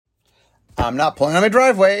I'm not pulling on my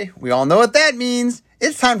driveway. We all know what that means.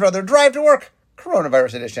 It's time for another Drive to Work,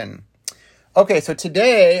 Coronavirus Edition. Okay, so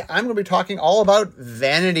today I'm going to be talking all about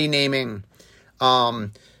vanity naming.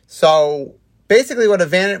 So basically what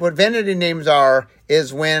vanity names are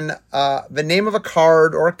is when the name of a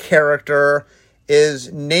card or a character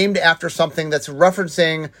is named after something that's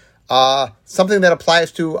referencing something that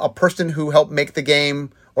applies to a person who helped make the game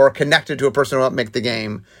or connected to a person who helped make the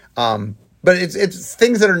game. But it's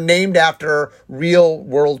things that are named after real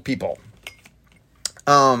world people.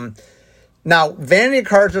 Now, vanity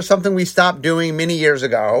cards are something we stopped doing many years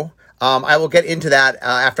ago. I will get into that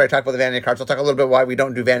after I talk about the vanity cards. I'll talk a little bit why we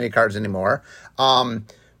don't do vanity cards anymore.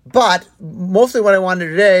 But mostly what I want to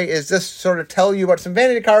do today is just sort of tell you about some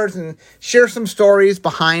vanity cards and share some stories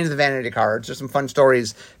behind the vanity cards. There's some fun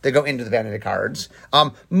stories that go into the vanity cards.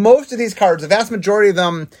 Most of these cards, the vast majority of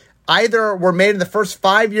them, either were made in the first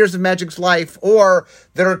 5 years of Magic's life, or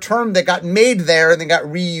they're a term that got made there and then got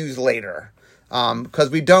reused later. Because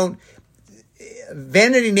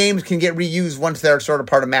vanity names can get reused once they're sort of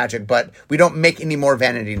part of Magic, but we don't make any more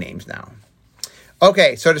vanity names now.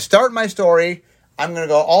 Okay, so to start my story, I'm going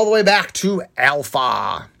to go all the way back to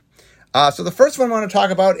Alpha. So the first one I want to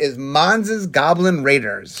talk about is Mons' Goblin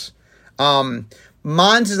Raiders.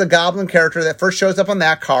 Mons is a goblin character that first shows up on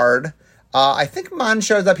that card. I think Mons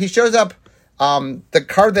shows up. He shows up. The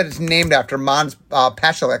card that it's named after, Mons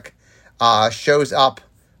Pashalik, shows up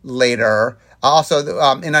later.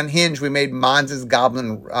 Also, in Unhinged, we made Mons'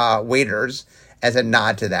 Goblin Waiters as a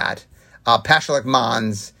nod to that. Pashalik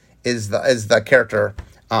Mons is the character.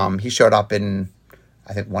 He showed up in,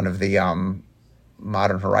 I think, one of the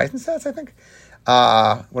Modern Horizons sets, I think.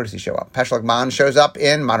 Where does he show up? Pashalik Mons shows up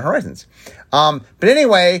in Modern Horizons. But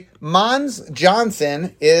anyway, Mons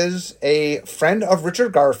Johnson is a friend of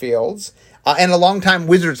Richard Garfield's and a longtime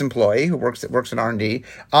Wizards employee who works in R&D.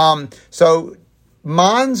 So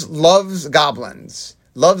Mons loves goblins.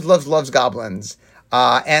 Loves goblins.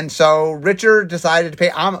 And so Richard decided to pay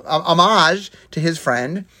homage to his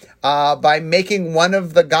friend by making one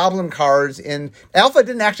of the goblin cards in... Alpha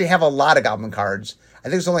didn't actually have a lot of goblin cards. I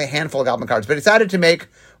think there's only a handful of goblin cards, but he decided to make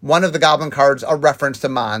one of the goblin cards a reference to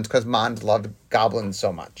Mons because Mons loved goblins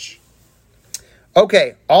so much.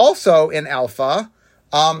 Okay, also in Alpha,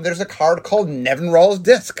 there's a card called Nevinrall's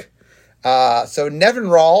Disc. So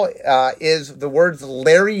Nevinrall is the words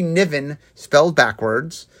Larry Niven spelled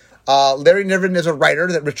backwards. Larry Niven is a writer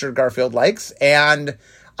that Richard Garfield likes, and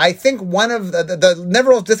I think one of the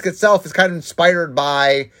Nevinrall's Disc itself is kind of inspired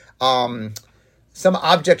by some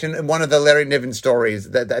object in one of the Larry Niven stories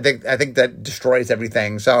that I think that destroys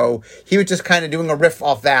everything. So he was just kind of doing a riff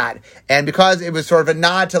off that, and because it was sort of a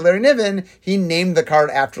nod to Larry Niven, he named the card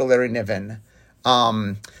after Larry Niven.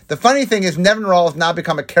 The funny thing is Nevinrall has now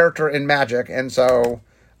become a character in Magic, and so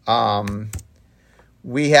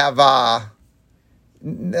we have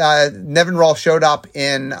Nevinrall showed up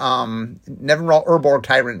in Nevinrall Urborg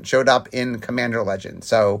Tyrant showed up in Commander Legends.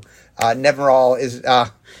 So Nevinrall is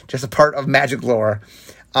just a part of Magic lore.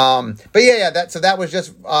 But that was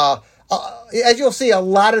just as you'll see, a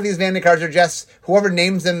lot of these vanity cards are just whoever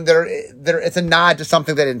names them. It's a nod to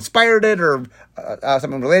something that inspired it or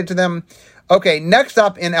something related to them. Okay, next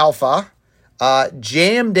up in Alpha,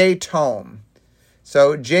 Jayemdae Tome.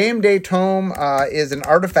 So Jayemdae Tome is an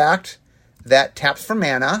artifact that taps for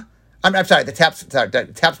mana. I'm sorry, that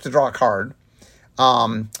taps to draw a card.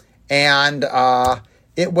 And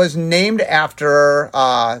it was named after,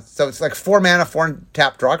 so it's like 4 mana, 4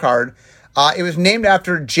 tap, draw a card. It was named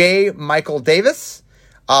after J. Michael Davis.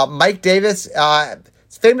 Mike Davis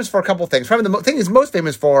is famous for a couple things. Probably the thing he's most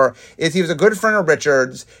famous for is he was a good friend of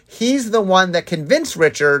Richard's. He's the one that convinced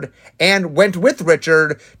Richard and went with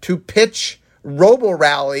Richard to pitch Robo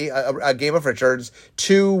Rally, a game of Richard's,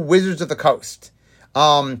 to Wizards of the Coast.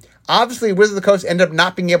 Obviously, Wizards of the Coast ended up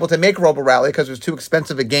not being able to make Robo Rally because it was too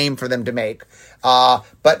expensive a game for them to make.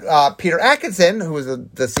 But Peter Atkinson, who was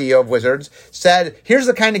the CEO of Wizards, said, here's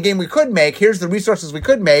the kind of game we could make. Here's the resources we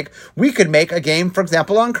could make. We could make a game, for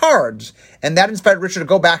example, on cards. And that inspired Richard to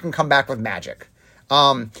go back and come back with Magic.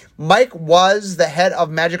 Mike was the head of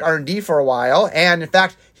Magic R&D for a while, and in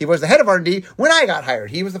fact, he was the head of R&D when I got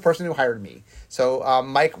hired. He was the person who hired me. So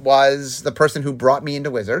Mike was the person who brought me into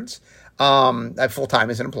Wizards full-time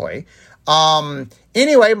as an employee.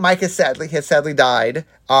 Anyway, Mike has sadly died,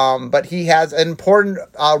 but he has an important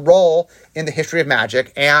role in the history of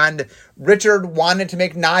Magic, and Richard wanted to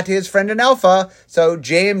make nod to his friend in Alpha, so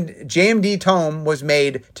JMD Tome was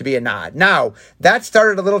made to be a nod. Now, that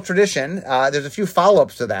started a little tradition. There's a few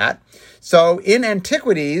follow-ups to that. So in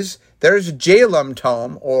Antiquities, there's Jalum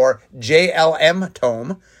Tome, or JLM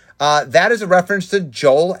Tome. That is a reference to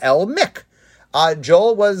Joel L. Mick,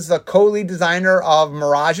 Joel was the co-lead designer of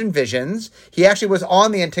Mirage and Visions. He actually was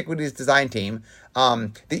on the Antiquities design team.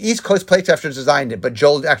 The East Coast Playtesters designed it, but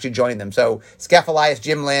Joel actually joined them. So Scaphalias,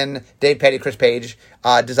 Jim Lynn, Dave Petty, Chris Page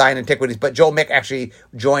designed Antiquities, but Joel Mick actually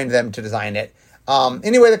joined them to design it.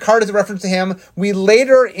 Anyway, the card is a reference to him. We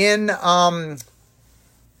later in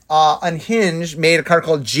Unhinged made a card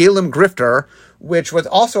called Jalem Grifter, which was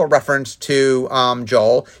also a reference to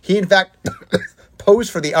Joel. He, in fact,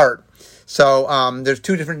 posed for the art. So there's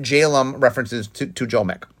two different Jalem references to Joel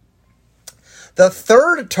Mick. The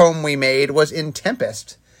third tome we made was in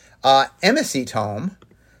Tempest, Emissy Tome.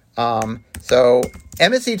 So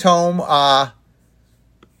Emissy Tome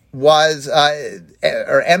was,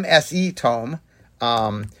 or MSE Tome,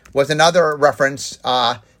 was another reference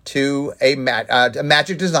to a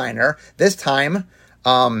magic designer. This time,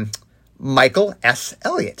 Michael S.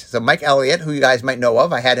 Elliott. So Mike Elliott, who you guys might know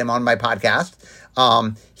of, I had him on my podcast.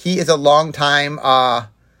 He is a longtime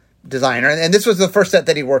designer, and this was the first set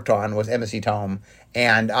that he worked on, was Emissy Tome,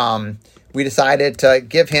 and we decided to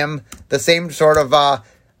give him the same sort of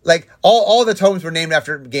like all the tomes were named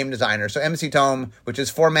after game designers. So Emissy Tome, which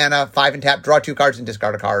is 4 mana, 5 and tap, draw 2 cards and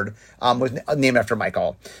discard a card, was named after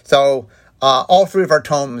Michael. So all 3 of our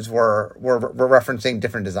tomes were referencing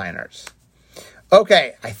different designers.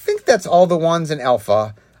 Okay, I think that's all the ones in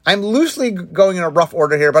Alpha. I'm loosely going in a rough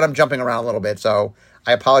order here, but I'm jumping around a little bit, so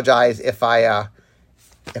I apologize if I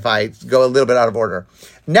go a little bit out of order.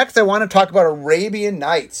 Next, I want to talk about Arabian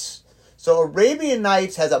Nights. So Arabian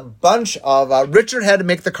Nights has a bunch of... Richard had to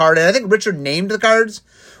make the card, and I think Richard named the cards.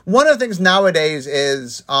 One of the things nowadays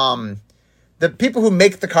is the people who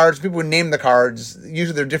make the cards, people who name the cards,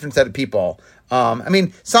 usually they're a different set of people. I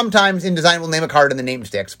mean, sometimes in design we'll name a card and the name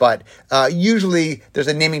sticks, but usually there's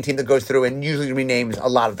a naming team that goes through and usually renames a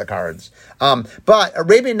lot of the cards. But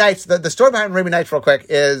Arabian Nights, the story behind Arabian Nights real quick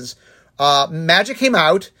is... Magic came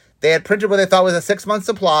out. They had printed what they thought was a 6-month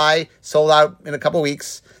supply, sold out in a couple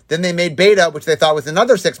weeks. Then they made beta, which they thought was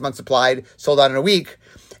another 6-month supply, sold out in a week.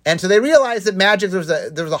 And so they realized that Magic, there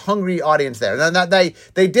was a hungry audience there. Now, they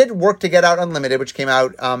did work to get out Unlimited, which came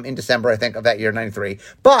out in December, I think, of that year, 93.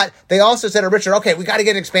 But they also said to Richard, okay, we got to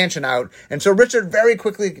get an expansion out. And so Richard very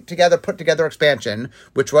quickly put together expansion,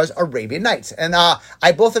 which was Arabian Nights. And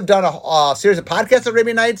I both have done a series of podcasts of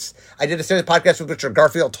Arabian Nights. I did a series of podcasts with Richard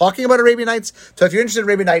Garfield talking about Arabian Nights. So if you're interested in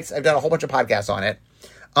Arabian Nights, I've done a whole bunch of podcasts on it.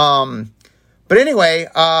 But anyway,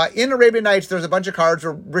 in Arabian Nights, there's a bunch of cards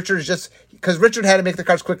where Richard's just... Because Richard had to make the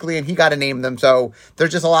cards quickly and he got to name them. So there's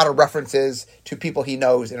just a lot of references to people he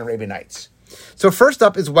knows in Arabian Nights. So first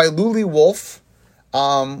up is Wailuli Wolf,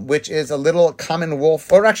 which is a little common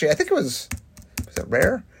wolf. Or actually, I think was it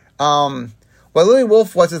rare? Wailuli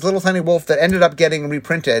Wolf was this little tiny wolf that ended up getting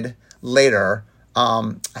reprinted later.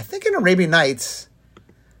 I think in Arabian Nights...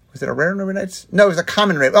 Was it a rare in Arabian Nights? No, it was a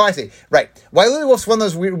common rare. Oh, I see. Right. Wailuli Wolf's one of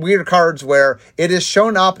those weird cards where it is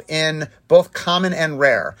shown up in both common and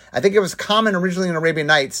rare. I think it was common originally in Arabian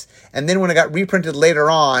Nights, and then when it got reprinted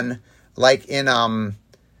later on, like in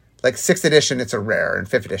like 6th edition, it's a rare, and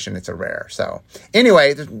 5th edition, it's a rare. So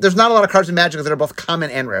anyway, there's not a lot of cards in Magic that are both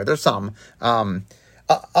common and rare. There's some. A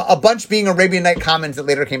bunch being Arabian Night commons that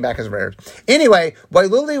later came back as rares. Anyway,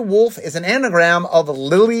 Wailuli Wolf is an anagram of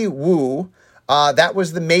Lily Wu. That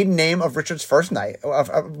was the maiden name of Richard's first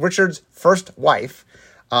Richard's first wife.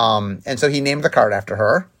 And so he named the card after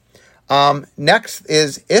her. Next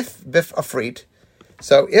is If Biff Afreet.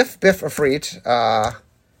 So If Biff Afreet,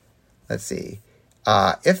 let's see.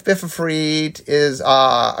 If Biff Afreet is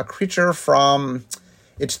a creature from,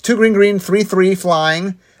 it's 2 green, 3/3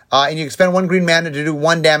 flying. And you can spend 1 green mana to do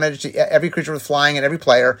 1 damage to every creature with flying and every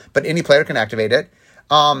player, but any player can activate it.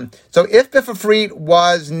 So If Biff Afreet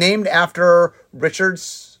was named after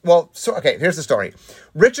Richard's... okay, here's the story.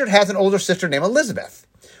 Richard has an older sister named Elizabeth.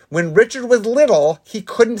 When Richard was little, he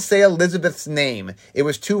couldn't say Elizabeth's name. It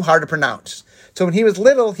was too hard to pronounce. So when he was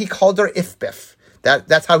little, he called her If Biff.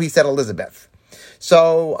 That's how he said Elizabeth.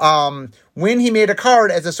 So when he made a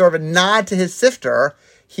card as a sort of a nod to his sister,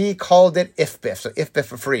 he called it If Biff. So If Biff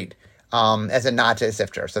Afreet, as a nod to his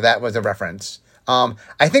sister. So that was a reference.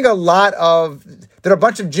 I think there are a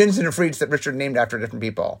bunch of Jins and Afreets that Richard named after different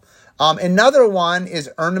people. Another one is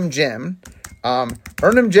Urnum Jin.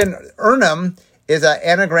 Urnum is an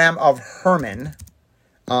anagram of Herman.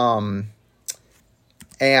 So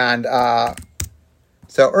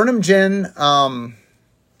Urnum Jin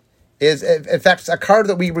is, in fact, a card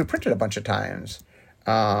that we reprinted a bunch of times.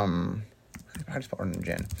 How do you spell Urnum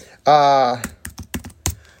Jin?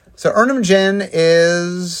 So Urnum Jin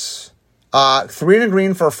is 3 and a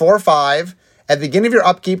green for 4/5. At the beginning of your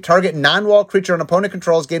upkeep, target non-wall creature an opponent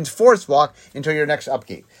controls gains Forest Walk until your next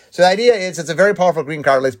upkeep. So the idea is it's a very powerful green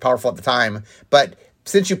card, at least powerful at the time. But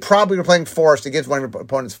since you probably were playing Forest, it gives one of your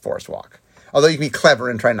opponents Forest Walk. Although you can be clever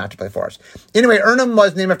and try not to play Forest. Anyway, Urnum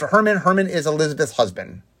was named after Herman. Herman is Elizabeth's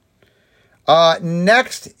husband.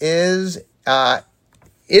 Next is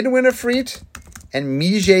Idwinifrit and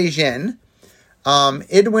Mijé Jin.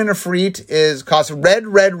 Idwinifrit costs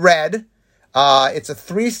red. It's a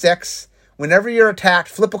 3/6. Whenever you're attacked,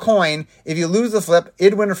 flip a coin. If you lose the flip,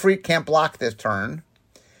 Idwinifrit can't block this turn.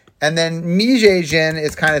 And then Mijé Jin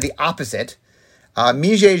is kind of the opposite.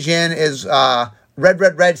 Mijé Jin is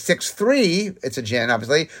red, 6/3. It's a Jin,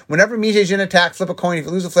 obviously. Whenever Mijé Jin attacks, flip a coin. If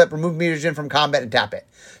you lose a flip, remove Mijé Jin from combat and tap it.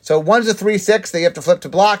 So one's a 3/6 that you have to flip to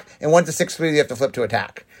block, and one's a 6/3 that you have to flip to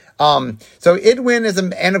attack. So Idwin is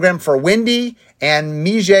an anagram for Windy, and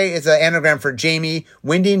Mijé is an anagram for Jamie.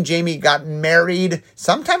 Windy and Jamie got married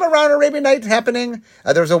sometime around Arabian Nights happening.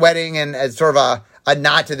 There was a wedding, and as sort of a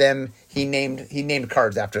nod to them, he named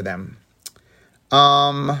cards after them.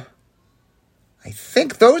 I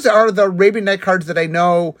think those are the Arabian Night cards that I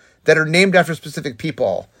know that are named after specific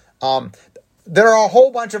people. There are a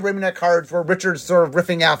whole bunch of Arabian Night cards where Richard's sort of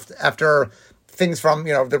riffing after things from,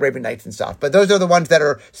 the Arabian Nights and stuff. But those are the ones that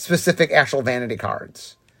are specific actual vanity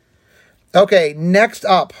cards. Okay, next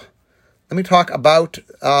up, let me talk about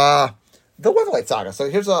the Weatherlight Saga. So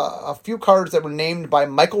here's a few cards that were named by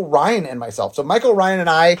Michael Ryan and myself. So Michael Ryan and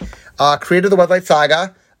I created the Weatherlight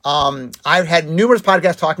Saga. I've had numerous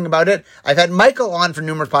podcasts talking about it. I've had Michael on for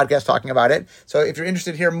numerous podcasts talking about it. So if you're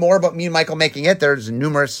interested to hear more about me and Michael making it, there's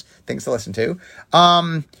numerous things to listen to.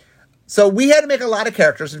 So we had to make a lot of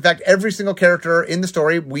characters. In fact, every single character in the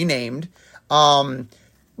story we named.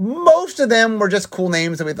 Most of them were just cool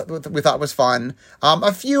names that we thought was fun.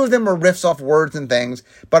 A few of them were riffs off words and things.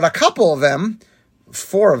 But a couple of them,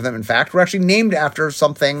 4 of them in fact, were actually named after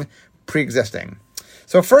something pre-existing.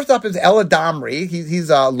 So first up is Eladamri. He's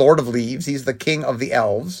Lord of Leaves. He's the king of the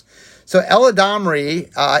elves. So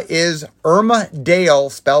Eladamri is Irma Dale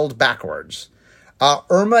spelled backwards.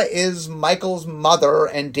 Irma is Michael's mother,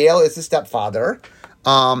 and Dale is his stepfather.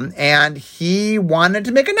 And he wanted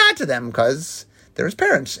to make a nod to them because they're his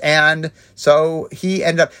parents. And so he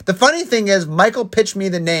ended up... The funny thing is, Michael pitched me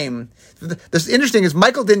the name. This interesting is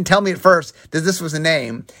Michael didn't tell me at first that this was the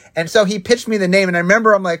name. And so he pitched me the name, and I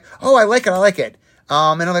remember I'm like, oh, I like it.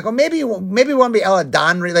 And I'm like, oh, maybe we want to be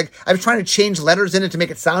Eladamri. Like, I was trying to change letters in it to make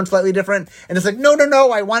it sound slightly different. And it's like, no,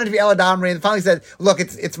 I wanted to be Eladamri. And finally said, look,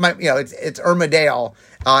 it's my, it's Irma Dale.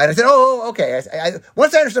 And I said, oh, okay.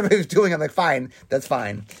 Once I understood what he was doing, I'm like, fine, that's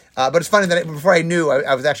fine. But it's funny that before I knew,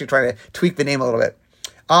 I was actually trying to tweak the name a little bit.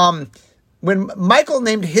 When Michael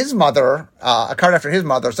named his mother, a card after his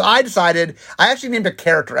mother, so I decided, I actually named a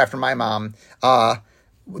character after my mom.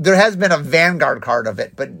 There has been a Vanguard card of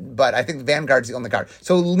it, but I think Vanguard's the only card.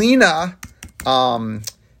 So Lena,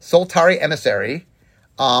 Soltari Emissary,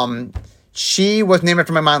 she was named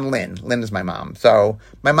after my mom, Lynn. Lynn is my mom. So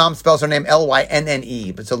my mom spells her name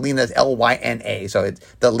Lynne, but so Lena is Lyna. So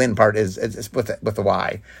the Lynn part is with the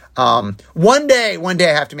Y. One day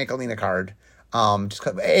I have to make a Lena card. Just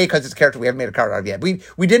because it's a character we haven't made a card out of yet.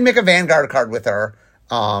 We did make a Vanguard card with her.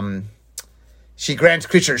 She grants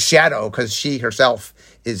creatures shadow because she herself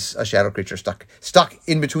is a shadow creature stuck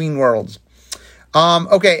in between worlds.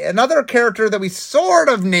 Okay, another character that we sort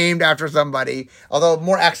of named after somebody, although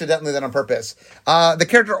more accidentally than on purpose. The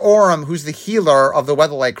character Orem, who's the healer of the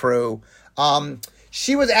Weatherlight crew.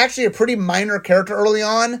 She was actually a pretty minor character early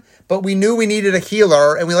on, but we knew we needed a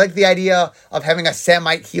healer, and we liked the idea of having a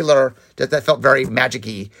Samite healer that felt very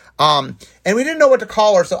magic-y. And we didn't know what to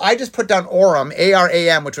call her, so I just put down Orem,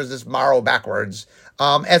 A-R-A-M, which was this Morrow backwards,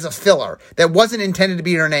 as a filler. That wasn't intended to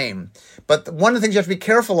be her name. But one of the things you have to be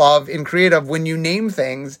careful of in creative when you name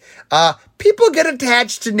things, people get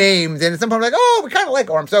attached to names, and at some point like, oh, we kind of like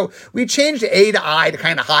Orem. So we changed A to I to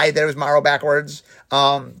kind of hide that it was Morrow backwards.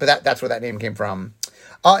 But that's where that name came from.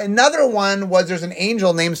 Another one was there's an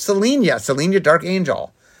angel named Selenia Dark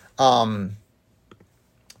Angel. So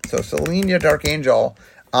Selenia Dark Angel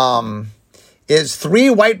is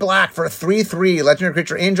 3 white-black for a 3/3 legendary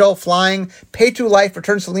creature angel flying. Pay 2 life,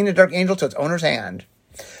 return Selenia Dark Angel to its owner's hand.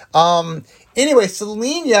 Anyway,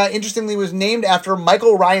 Selenia, interestingly, was named after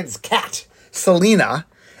Michael Ryan's cat, Selena.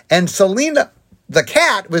 And Selena, the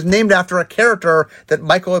cat, was named after a character that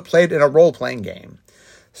Michael had played in a role-playing game.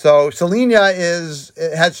 So Selenia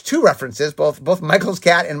has 2 references, both Michael's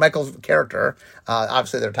cat and Michael's character.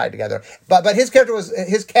 Obviously, they're tied together. But his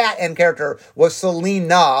cat and character was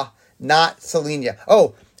Selena, not Selenia.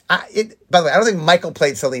 Oh, by the way, I don't think Michael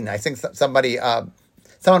played Selena. I think somebody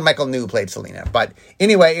someone Michael New played Selena. But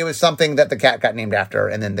anyway, it was something that the cat got named after,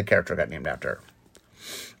 and then the character got named after.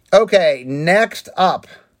 Okay, next up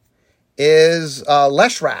is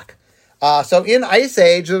Leshrac. So in Ice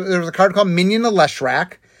Age, there was a card called Minion of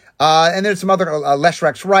Leshrac. And there's some other,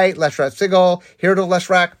 Leshrac's Right, Leshrac Sigil, Hero of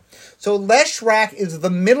Leshrac. So Leshrac is the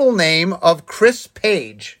middle name of Chris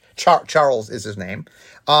Page. Charles is his name.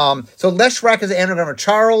 So Leshrac is an anagram of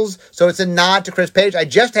Charles, so it's a nod to Chris Page. I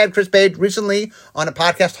just had Chris Page recently on a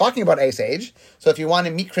podcast talking about Ice Age. So if you want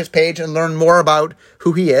to meet Chris Page and learn more about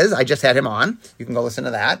who he is, I just had him on. You can go listen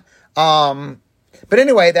to that. But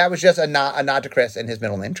anyway, that was just a nod to Chris and his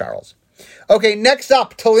middle name, Charles. Okay, next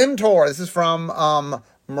up, Talimtor. This is from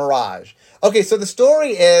Mirage. Okay, so the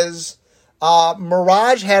story is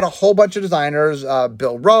Mirage had a whole bunch of designers,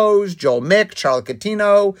 Bill Rose, Joel Mick, Charlie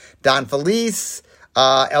Catino, Don Felice,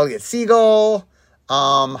 Elliot Siegel,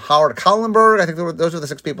 Howard Kallenberg. I think those were the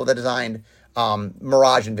 6 people that designed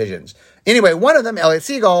Mirage and Visions. Anyway, one of them, Elliot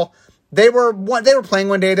Siegel, they were playing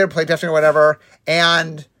one day, they were playtesting or whatever,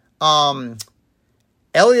 and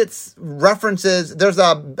Elliot's references, there's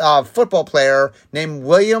a football player named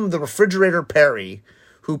William the Refrigerator Perry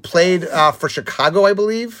who played for Chicago, I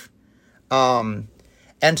believe. And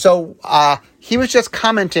so he was just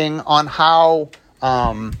commenting on how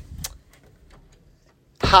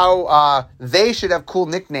they should have cool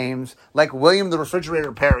nicknames like William the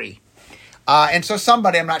Refrigerator Perry. And so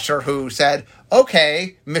somebody, I'm not sure who, said,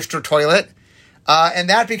 okay, Mr. Toilet. And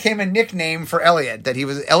that became a nickname for Elliot, that he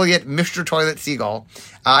was Elliot Mr. Toilet Siegel,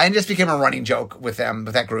 and just became a running joke with them,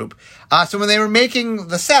 with that group. So when they were making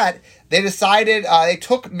the set, they decided, they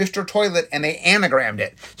took Mr. Toilet and they anagrammed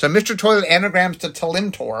it. So Mr. Toilet anagrams to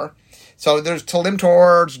Talimtor. So there's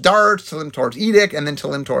Talimtor's darts, Talimtor's edict, and then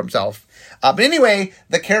Talimtor himself. But anyway,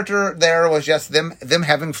 the character there was just them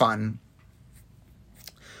having fun.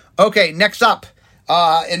 Okay, next up,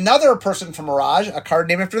 another person from Mirage, a card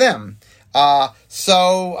named after them.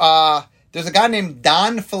 There's a guy named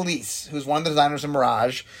Don Felice, who's one of the designers of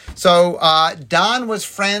Mirage. So, Don was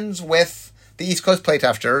friends with the East Coast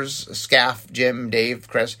playtesters, Scaff, Jim, Dave,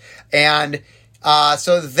 Chris, and,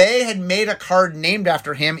 so they had made a card named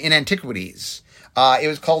after him in Antiquities. It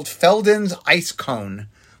was called Feldon's Ice Cone,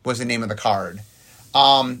 was the name of the card.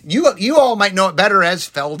 You all might know it better as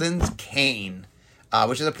Feldon's Cane,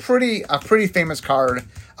 which is a pretty famous card.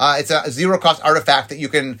 It's a 0-cost artifact that you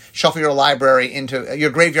can shuffle your library into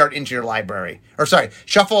your graveyard into your library. Or sorry,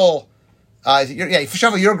 shuffle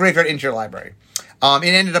your graveyard into your library. It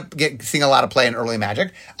ended up seeing a lot of play in early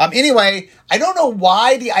Magic. Anyway, I don't know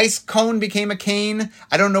why the ice cone became a cane.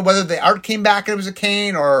 I don't know whether the art came back and it was a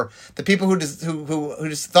cane, or the people who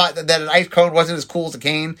just thought that an ice cone wasn't as cool as a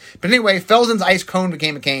cane. But anyway, Feldon's ice cone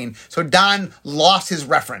became a cane, so Don lost his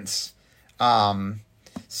reference. So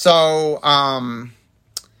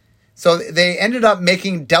they ended up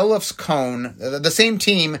making Delph's Cone. The same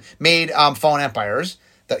team made Fallen Empires,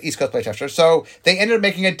 the East Coast playtesters. So they ended up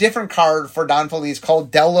making a different card for Don Felice called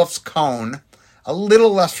Delph's Cone. A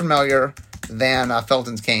little less familiar than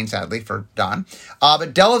Feldon's Cane, sadly, for Don.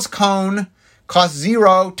 But Delph's Cone costs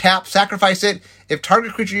 0, tap, sacrifice it. If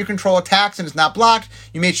target creature you control attacks and is not blocked,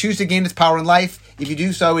 you may choose to gain its power and life. If you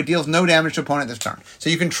do so, it deals no damage to opponent this turn. So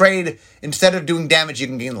you can trade, instead of doing damage, you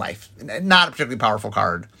can gain life. Not a particularly powerful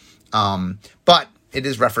card. But it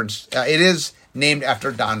is referenced, it is named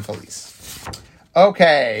after Don Felice.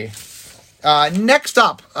 Okay. Next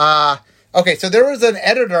up, so there was an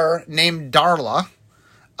editor named Darla.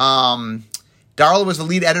 Darla was the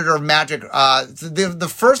lead editor of Magic.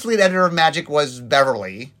 The first lead editor of Magic was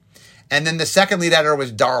Beverly, and then the second lead editor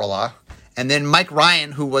was Darla, and then Mike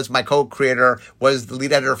Ryan, who was my co-creator, was the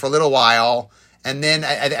lead editor for a little while. And then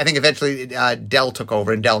I think eventually Dell took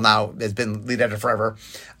over, and Dell now has been lead editor forever.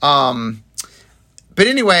 But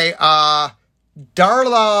anyway,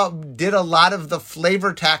 Darla did a lot of the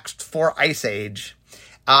flavor text for Ice Age.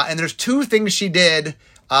 And there's 2 things she did,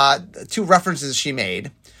 2 references she made.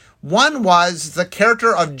 One was the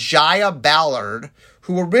character of Jaya Ballard,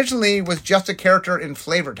 who originally was just a character in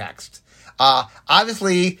flavor text.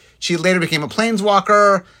 Obviously, she later became a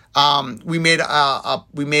planeswalker. We made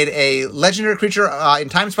a legendary creature in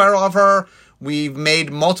Time Spiral of her. We've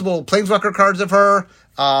made multiple Planeswalker cards of her.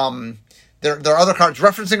 There are other cards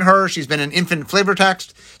referencing her. She's been in Infinite Flavor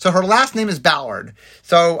Text. So her last name is Ballard.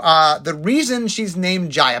 So the reason she's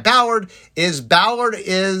named Jaya Ballard is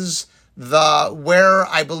where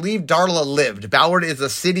I believe Darla lived. Ballard is a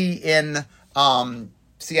city in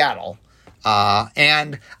Seattle.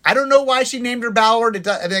 And I don't know why she named her Ballard.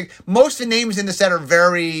 I think most of the names in the set are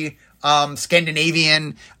very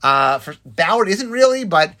Scandinavian. Ballard isn't really,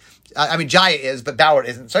 but Jaya is, but Ballard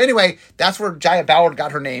isn't. So anyway, that's where Jaya Ballard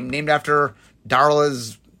got her name, named after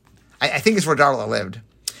Darla's, I think it's where Darla lived.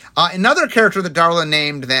 Another character that Darla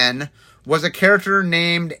named then was a character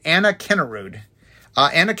named Anna Kennerud.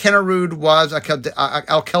 Anna Kennerud was a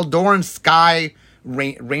Keldoran Sky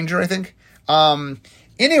Ranger, I think.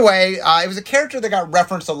 Anyway, it was a character that got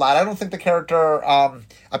referenced a lot. I don't think the character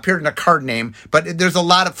appeared in a card name, but there's a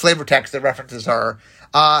lot of flavor text that references her.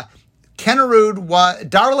 Darla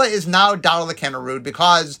is now Darla Kennerud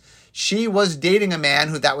because she was dating a man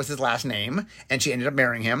who that was his last name, and she ended up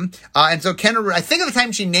marrying him. And so Kennerud, I think at the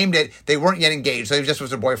time she named it, they weren't yet engaged, so he just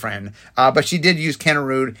was her boyfriend. But she did use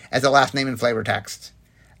Kennerud as a last name in flavor text.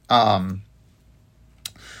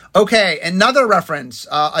 Okay, another reference,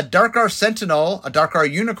 a Darkar Sentinel, a Darkar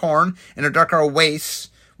Unicorn, and a Darkar Wace,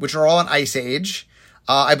 which are all in Ice Age.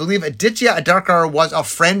 I believe Aditya Adarkar was a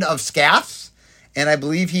friend of Scath's, and I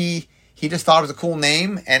believe he just thought it was a cool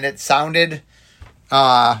name, and it sounded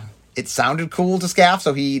cool to Scath,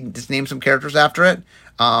 so he just named some characters after it.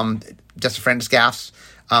 Just a friend of Scath's.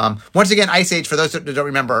 Once again, Ice Age, for those that don't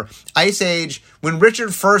remember, Ice Age, when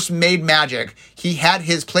Richard first made Magic, he had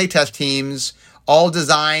his playtest teams all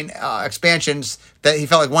design expansions that he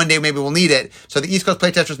felt like one day maybe we'll need it. So the East Coast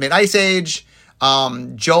playtesters made Ice Age.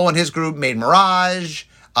 Joel and his group made Mirage.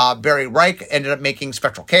 Barry Reich ended up making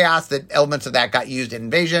Spectral Chaos. The elements of that got used in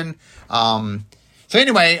Invasion. So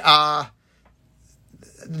anyway, a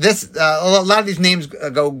lot of these names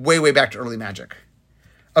go way, way back to early Magic.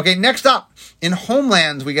 Okay, next up, in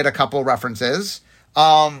Homelands, we get a couple references.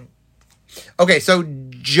 Okay, so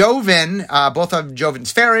Joven, both of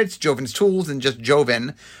Joven's Ferrets, Joven's Tools, and just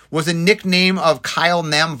Joven, was a nickname of Kyle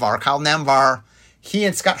Namvar. Kyle Namvar, he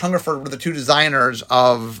and Scott Hungerford were the two designers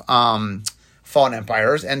of Fallen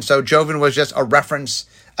Empires, and so Joven was just a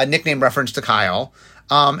nickname reference to Kyle.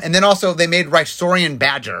 And then also they made Rysorian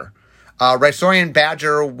Badger. Rysorian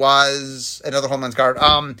Badger was another Homelands card.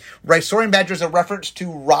 Rysorian Badger is a reference to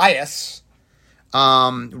Rias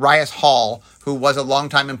Hall, who was a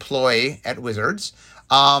longtime employee at Wizards.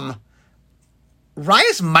 Rias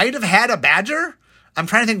might have had a badger. I'm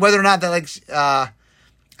trying to think whether or not that, I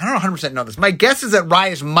don't 100% know this. My guess is that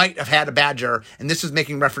Rias might have had a badger, and this is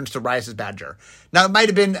making reference to Rias's badger. Now, it might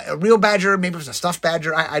have been a real badger, maybe it was a stuffed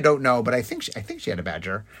badger. I don't know, but I think she had a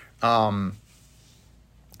badger.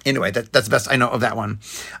 Anyway, that's the best I know of that one.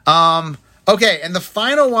 Okay, and the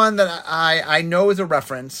final one that I know is a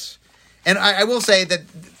reference, and I will say that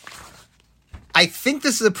I think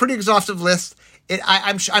this is a pretty exhaustive list.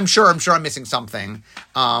 I'm sure I'm missing something.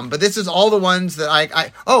 But this is all the ones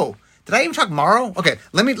that did I even talk Morrow? Okay,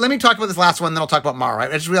 let me talk about this last one, then I'll talk about Morrow. I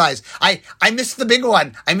just realized I missed the big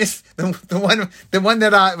one. I missed the one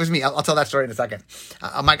that was me. I'll tell that story in a second.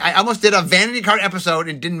 I almost did a Vanity Card episode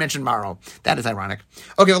and didn't mention Morrow. That is ironic.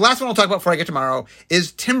 Okay, the last one I'll talk about before I get to Morrow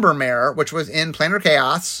is Timbermare, which was in Planar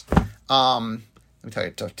Chaos. Let me tell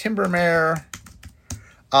you, so Timbermare.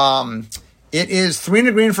 It is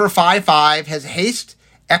 3 green for a 5/5, has haste,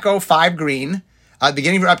 echo, 5 green.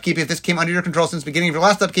 Beginning of your upkeep, if this came under your control since the beginning of your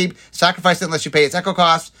last upkeep, sacrifice it unless you pay its echo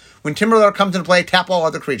cost. When Timbermare comes into play, tap all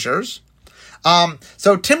other creatures.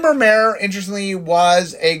 So Timbermare, interestingly,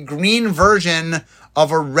 was a green version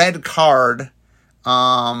of a red card.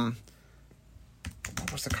 What's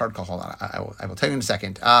the card called? Hold on, I will tell you in a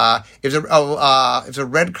second. It was a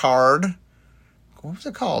red card. What was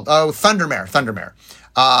it called? Oh, Thundermare.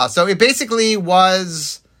 So it basically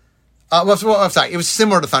was. It was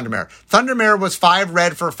similar to Thundermare. Thundermare was 5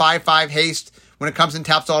 red for 5/5 haste. When it comes and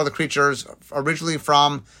taps all the creatures, originally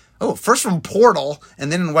first from Portal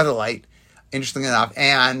and then in Weatherlight, interestingly enough.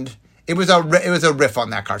 And it was a riff on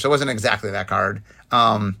that card, so it wasn't exactly that card.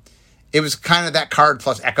 It was kind of that card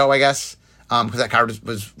plus Echo, I guess, because that card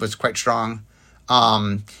was quite strong.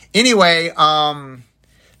 Anyway,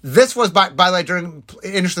 this was, by the way, during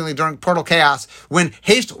Portal Chaos, when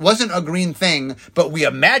haste wasn't a green thing, but we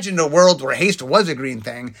imagined a world where haste was a green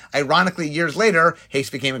thing. Ironically, years later,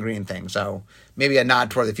 haste became a green thing. So maybe a nod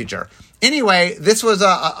toward the future. Anyway, this was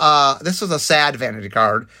a sad vanity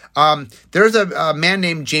card. There's a man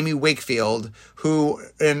named Jamie Wakefield who,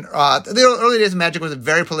 in the early days of Magic, was a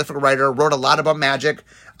very prolific writer. Wrote a lot about Magic.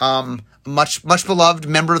 Much beloved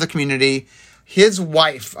member of the community. His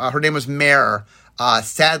wife, her name was Mare.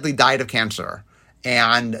 Sadly died of cancer.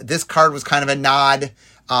 And this card was kind of a nod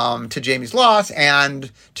to Jamie's loss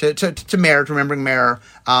and to Mare, to remembering Mare.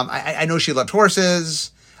 I know she loved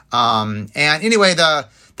horses. And anyway, the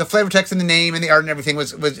flavor text and the name and the art and everything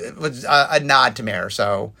was a nod to Mare.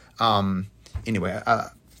 So anyway,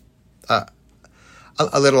 a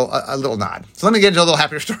little nod. So let me get into a little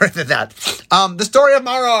happier story than that. The story of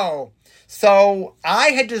Morrow. So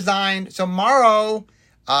I had designed, so Morrow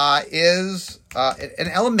is an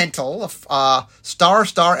elemental,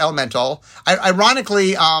 star elemental.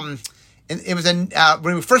 Ironically, it was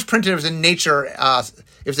when we first printed, it was a nature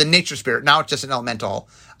spirit. Now it's just an elemental.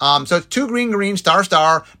 So it's 2 green,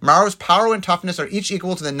 star. Morrow's power and toughness are each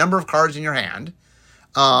equal to the number of cards in your hand.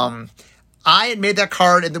 I had made that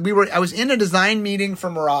card, and I was in a design meeting for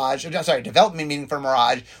Mirage, development meeting for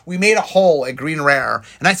Mirage. We made a hole at Green Rare,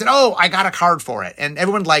 and I said, oh, I got a card for it. And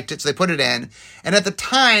everyone liked it, so they put it in. And at the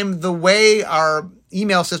time, the way our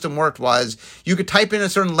email system worked was you could type in a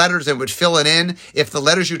certain letters and it would fill it in if the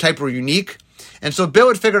letters you typed were unique. And so Bill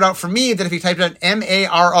had figured out for me that if he typed in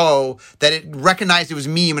M-A-R-O, that it recognized it was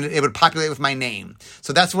me and it would populate with my name.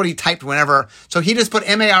 So that's what he typed whenever. So he just put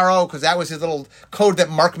M-A-R-O because that was his little code that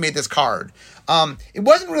Mark made this card. It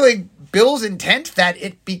wasn't really Bill's intent that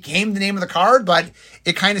it became the name of the card, but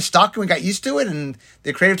it kind of stuck and we got used to it. And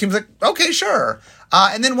the creative team was like, okay, sure.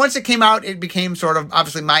 And then once it came out, it became sort of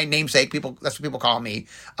obviously my namesake. That's what people call me.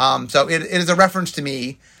 So it is a reference to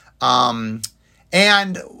me.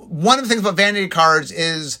 And one of the things about vanity cards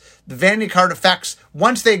is the vanity card effects,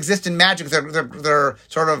 once they exist in Magic, they're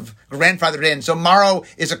sort of grandfathered in. So Morrow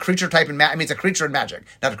is a creature type in Magic. I mean, it's a creature in Magic,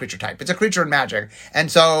 not a creature type. It's a creature in Magic.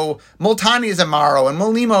 And so Multani is a Morrow, and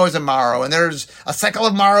Molimo is a Morrow, and there's a cycle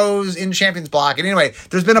of Morrows in Champions Block. And anyway,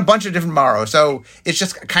 there's been a bunch of different Morrows. So it's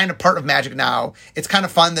just kind of part of Magic now. It's kind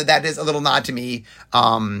of fun that is a little nod to me.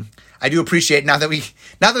 I do appreciate now that we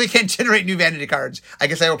can't generate new vanity cards. I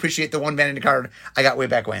guess I will appreciate the one vanity card I got way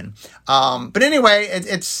back when. But anyway,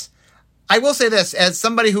 I will say this as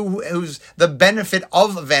somebody who's the benefit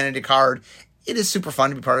of a vanity card. It is super fun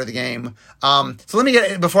to be part of the game. So let me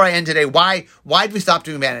get before I end today. Why did we stop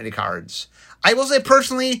doing vanity cards? I will say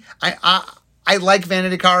personally, I like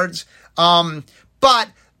vanity cards, but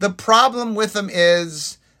the problem with them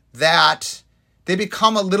is that they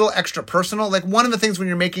become a little extra personal. Like one of the things when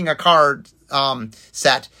you're making a card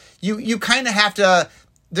set, you kind of have to,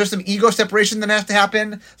 there's some ego separation that has to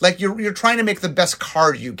happen. Like you're trying to make the best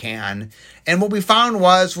card you can. And what we found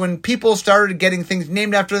was when people started getting things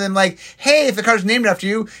named after them, like, hey, if the card's named after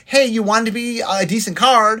you, hey, you want to be a decent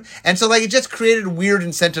card. And so like it just created weird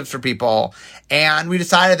incentives for people. And we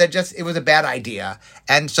decided that it was a bad idea.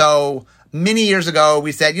 And so many years ago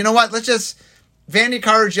we said, you know what, vanity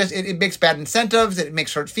cards it makes bad incentives. It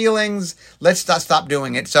makes hurt feelings. Let's stop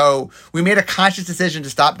doing it. So we made a conscious decision to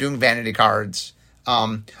stop doing vanity cards.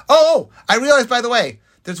 I realized, by the way,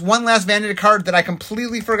 there's one last vanity card that I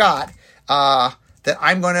completely forgot that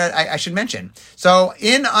I should mention. So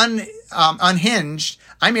in Unhinged,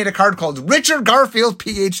 I made a card called Richard Garfield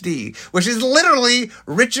PhD, which is literally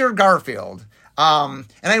Richard Garfield. And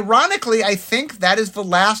ironically, I think that is the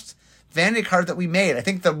last vanity card that we made. I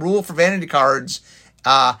think the rule for vanity cards,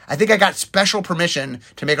 I think I got special permission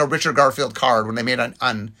to make a Richard Garfield card when they made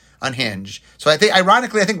Unhinged. So I think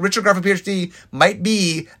Richard Garfield PhD might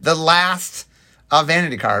be the last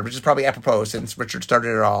vanity card, which is probably apropos since Richard started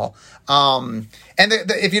it all. And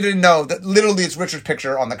if you didn't know, that literally it's Richard's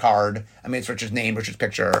picture on the card. I mean, it's Richard's name, Richard's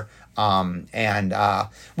picture. And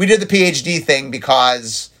we did the PhD thing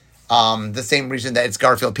because the same reason that it's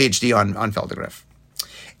Garfield PhD on Feldegriff.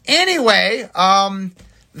 Anyway,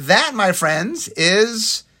 that, my friends,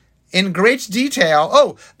 is in great detail.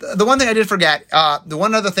 Oh, the one thing I did forget, the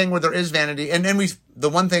one other thing where there is vanity, and the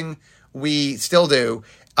one thing we still do,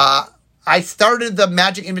 I started the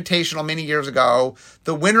Magic Invitational many years ago.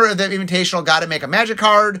 The winner of the Invitational got to make a Magic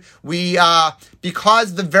card.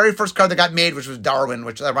 Because the very first card that got made, which was Darwin,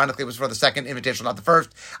 which ironically was for the second Invitational, not the first,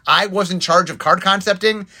 I was in charge of card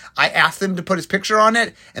concepting. I asked them to put his picture on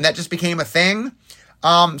it, and that just became a thing.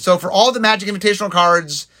 So for all the Magic Invitational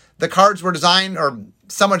cards, the cards were designed, or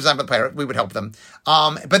somewhat designed by the player. We would help them.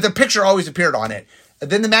 But the picture always appeared on it.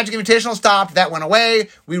 Then the Magic Invitational stopped. That went away.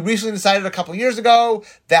 We recently decided a couple years ago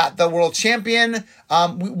that the world champion,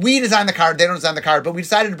 we designed the card. They don't design the card, but we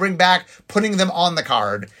decided to bring back putting them on the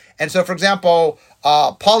card. And so, for example,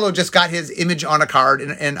 Paulo just got his image on a card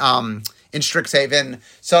in Strixhaven.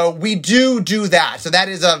 So we do that. So that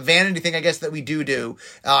is a vanity thing, I guess, that we do.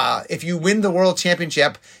 If you win the world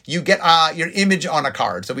championship, you get your image on a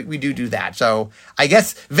card. So we do that. So I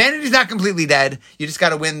guess vanity's not completely dead. You just got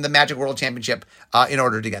to win the Magic World Championship in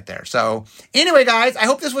order to get there. So anyway, guys, I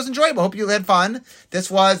hope this was enjoyable. Hope you had fun.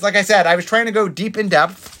 This was, like I said, I was trying to go deep in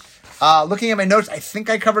depth. Looking at my notes, I think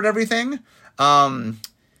I covered everything.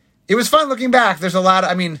 It was fun looking back. There's a lot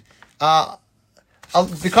of,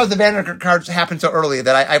 because the vanity cards happened so early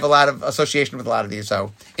that I have a lot of association with a lot of these.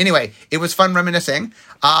 So anyway, it was fun reminiscing.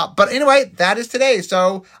 But anyway, that is today.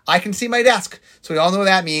 So I can see my desk. So we all know what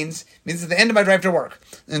that means. It means it's the end of my drive to work.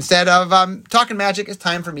 Instead of talking magic, it's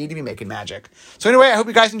time for me to be making magic. So anyway, I hope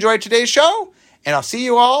you guys enjoyed today's show, and I'll see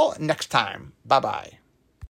you all next time. Bye-bye.